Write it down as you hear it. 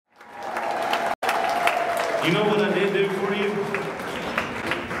You know what I did do for you?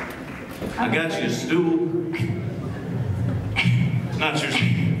 I got you a stool. Not your stool.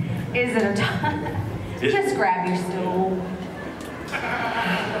 Is it a Just grab your stool.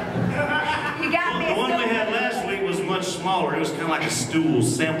 You got me a stool. The one we had last week was much smaller. It was kind of like a stool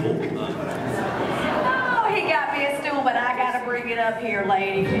sample. Oh, he got me a stool, but I got to bring it up here,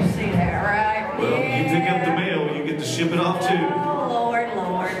 lady. You see that, right? Well, you pick up the mail, you get to ship it off too. Oh, Lord,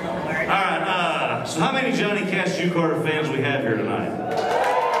 Lord, Lord. All right, so how many Johnny Cash June Carter fans we have here tonight?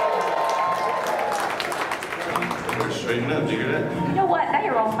 Straighten up, did you hear that? You know what? They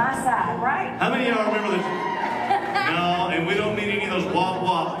are on my side, right? How many of y'all remember the... No, and we don't need any of those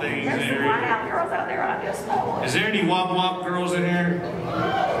wop-wop things in There's here. some white-out girls out there, I just know. Is there any wop-wop girls in here?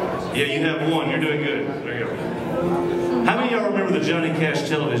 Yeah, you have one. You're doing good. There you go. How many of y'all remember the Johnny Cash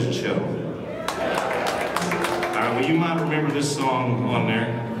television show? All right, well, you might remember this song on there.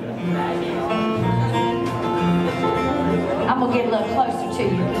 I'm going to get a little closer to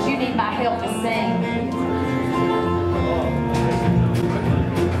you because you need my help to sing.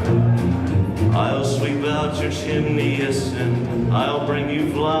 I'll sweep out your chimney, yes, and I'll bring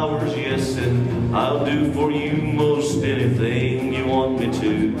you flowers, yes, and I'll do for you most anything you want me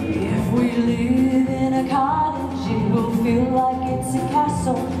to. If we live in a cottage, it will feel like it's a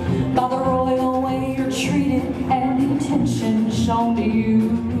castle, by the royal way you're treated and the attention shown to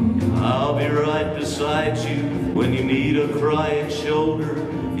you. I'll be right beside you when you need a crying shoulder,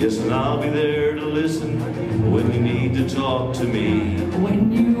 yes, and I'll be there to listen when you need to talk to me.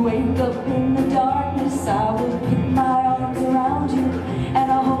 When you wake up in the darkness, I will put my arms around you,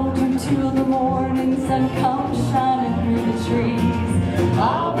 and I'll hold you till the morning sun comes shining through the trees.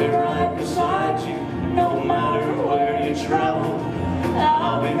 I'll be right beside you, no matter where you travel.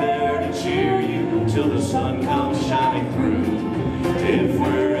 I'll be there to cheer you till the sun comes shining through. If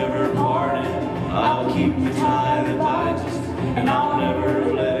we're ever parted, I'll keep the tie that binds us, and I'll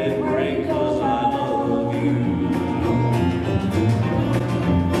never let it break, 'cause I love you.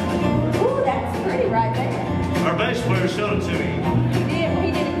 Ooh, that's pretty right there. Our bass player showed it to me.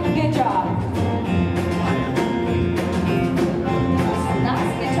 He did a good job.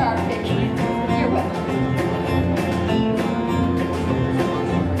 Nice guitar picking. You're welcome.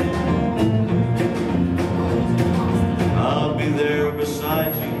 I'll be there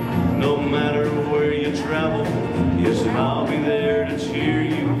beside you, no matter where you travel. Yes, and I'll be there to cheer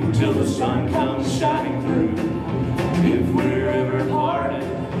you till the sun comes shining through. If we're ever parted,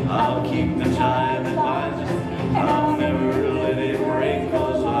 I'll keep the tie that binds us, and I'll never let it break,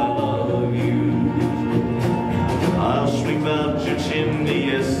 'cause I love you. I'll sweep out your chimney,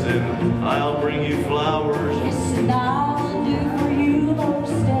 yes, and I'll bring you flowers. Yes, and I'll do for you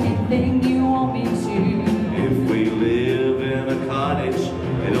most anything you want me to. If we live in a cottage,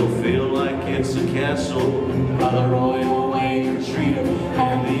 it'll feel like it's a castle, by the royal way you're treated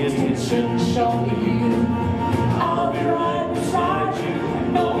and the attention shown to you. I'll be right beside you,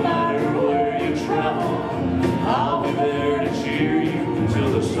 no matter where you travel. I'll be there to cheer you until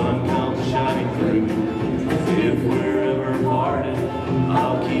the sun comes shining through. If we're ever parted,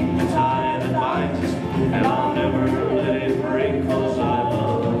 I'll keep the tie that binds us, and I'll never let it break, 'cause I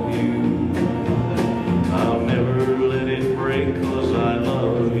love you. I'll never let it break, 'cause I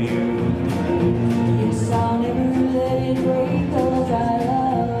love you. Yes, I'll never let it break, 'cause I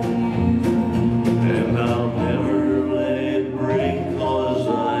love you. And I'll never let it break, 'cause I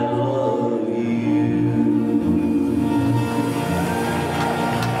love you.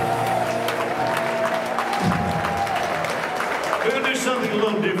 We're going to do something a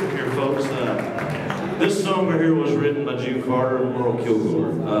little different here, folks. This song right here was written by June Carter and Merle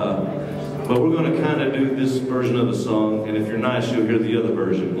Kilgore. But we're going to kind of do this version of the song, and if you're nice, you'll hear the other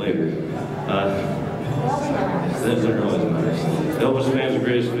version later. Those are always nice. Elvis fans are the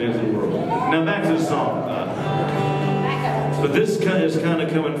greatest fans in the world. Now back to the song. But this is kind of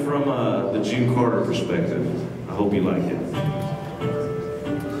coming from the June Carter perspective. I hope you like it.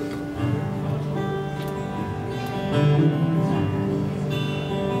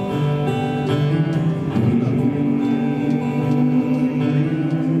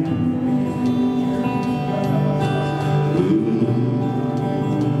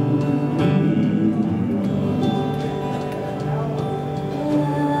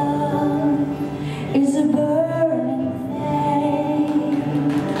 Is a burning flame,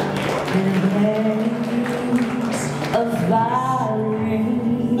 the blaze of fire.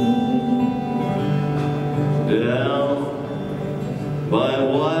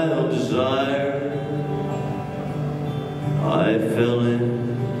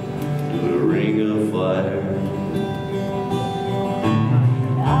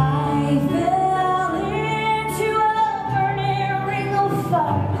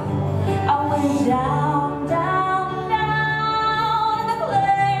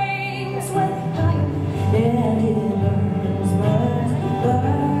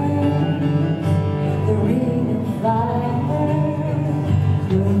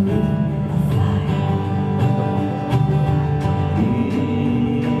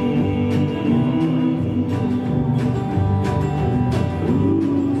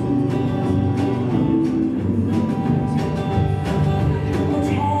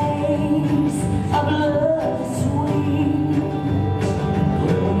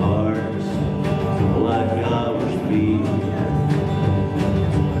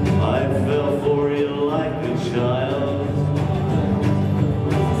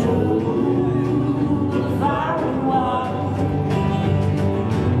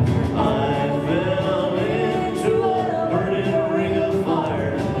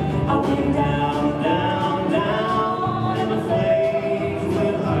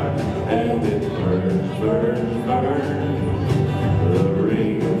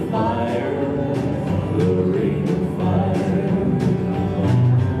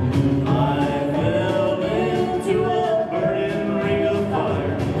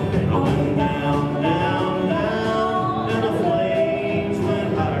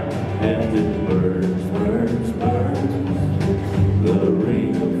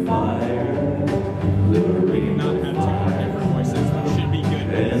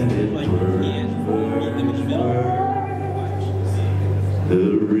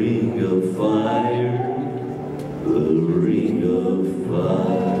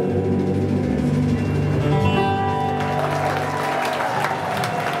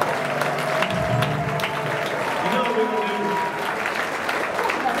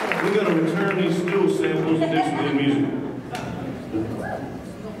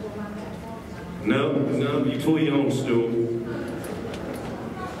 No, no, you pull your own stool.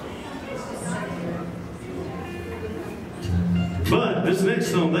 But this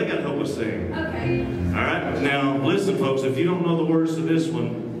next song, they gotta help us sing. Okay. All right, now listen, folks. If you don't know the words to this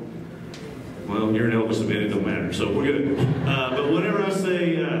one, well, you're an Elvis and it don't matter, so we're good. But whenever I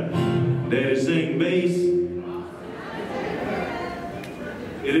say, Daddy sing bass,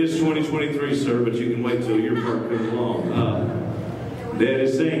 it is 2023, sir, but you can wait till your part comes along.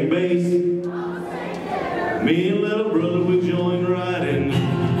 Daddy sing bass. Me and little brother would join right in,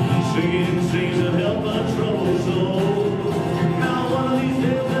 singing sings to help our troubled soul. Now one of these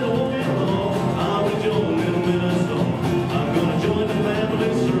days that won't be long, I'll be joining them in a song. I'm gonna join the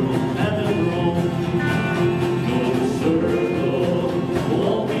family circle at the throne. No, the circle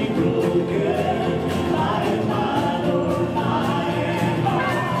won't be broken. By and by, Lord, by and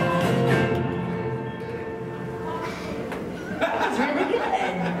by. That's really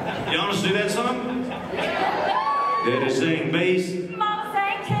good. You want us to do that song? Daddy sing bass. Mama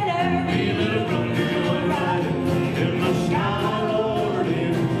sang tenor. Me and little brother join riding in the sky, Lord,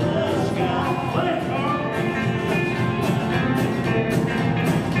 in the sky. Play it, Carl.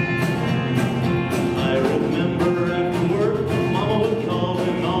 I remember after work, Mama would call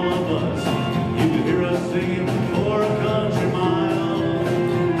and all of us. You could hear us singing for a country mile.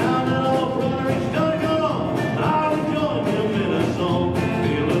 Now that old brother is done gone, I'll join him in a song. Me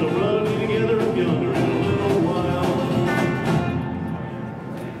and little brother be together up yonder in a little while.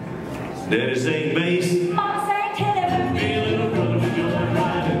 Daddy sing bass. Mama sang tenor. Me and little brother we join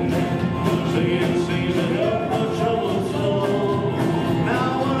riding, singing sings to help my troubled soul.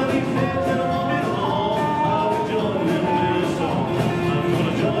 Now one of these days that won't be long, I'll be joining them in a song. I'm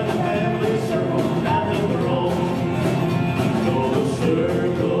gonna join the family circle at the throne. Though the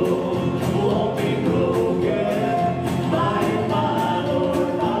circle won't be broken, by and by,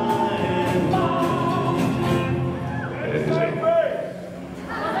 Lord, by and by.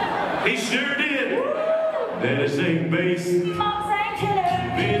 He sure did. Daddy sing bass. Mama sang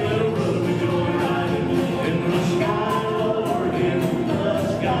tenor. Me and little brother we join riding in the sky, Lord, in the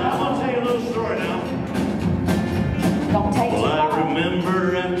sky. I'm gonna tell you a little story now. Don't take too Well, I long. remember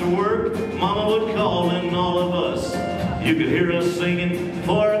after work, Mama would call in all of us. You could hear us singing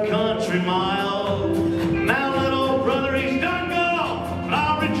for a country mile. Now little brother, he's done gone, but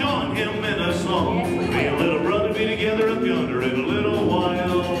I'll rejoin him in a song. Yes, we will. Me and little brother be together up yonder in a little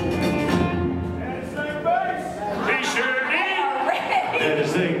while. He sure did. Already. Daddy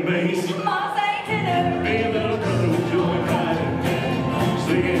sing bass. Mama sang tenor. Me and little brother would join riding,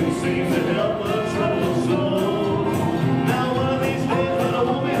 singing sings to help a troubled soul. Now one of these days that I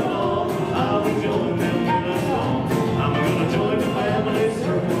won't be long, I'll be joining them in a song. I'm gonna join the family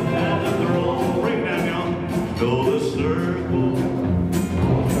circle at the throne. Bring it down, y'all. Go the circle.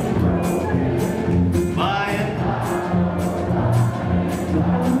 By and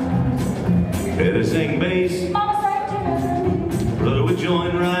Daddy sing bass. Mama sang tenor. Brother would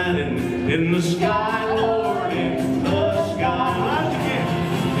join riding in the sky, Lord, in the sky. Rise again.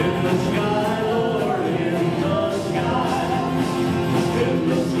 In the sky, Lord, in the sky. In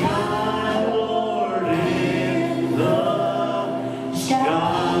the sky, Lord, in the sky.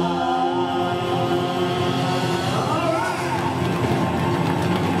 All right.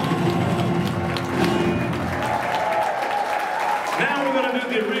 Now we're going to do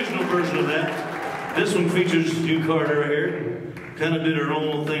the original version of that. This one features Stu Carter right here. Kind of did her own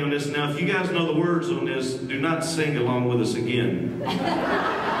little thing on this. Now, if you guys know the words on this, do not sing along with us again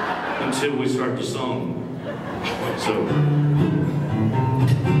until we start the song. So.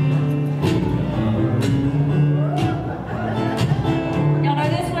 Y'all know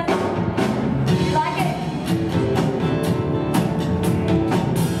this one? You like it?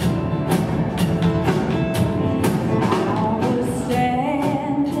 I was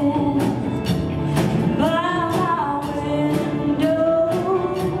standing by my window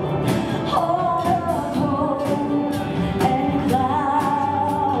on a cold and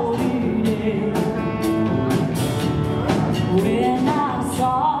cloudy day when I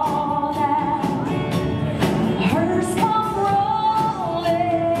saw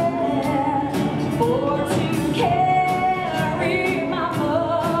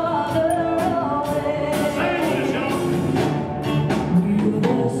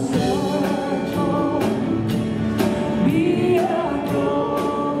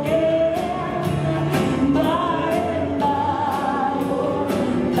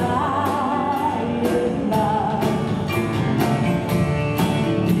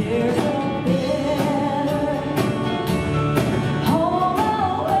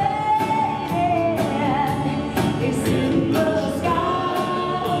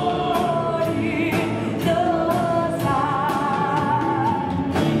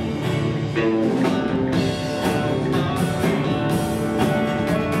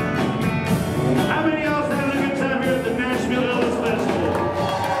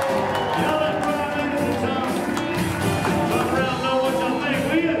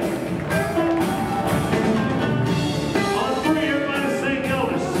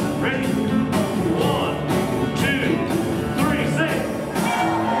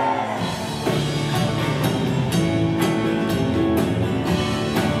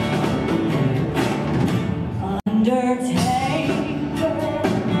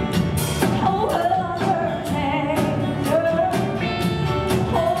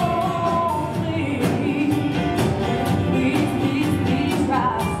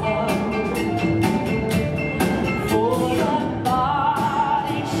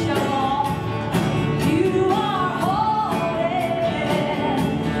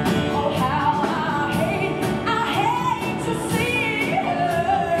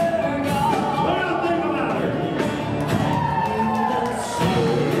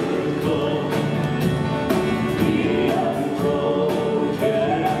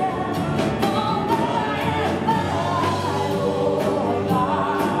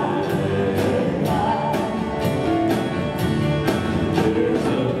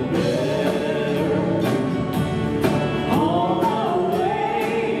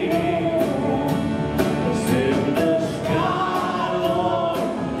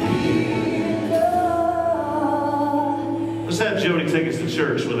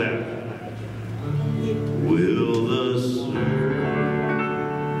church with that. Will the serve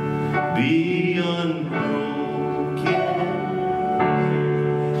be unbroken?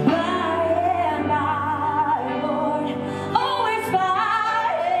 By and by, Lord, always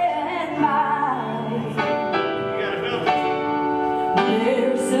by and by. You got it, Elvis.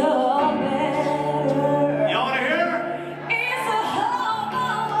 There's a better. Y'all want to hear? It's a hope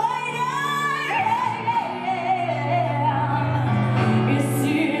awaiting. It's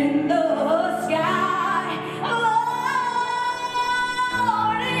in the sky, Lord,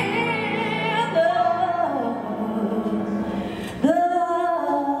 in the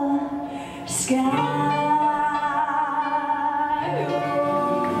sky.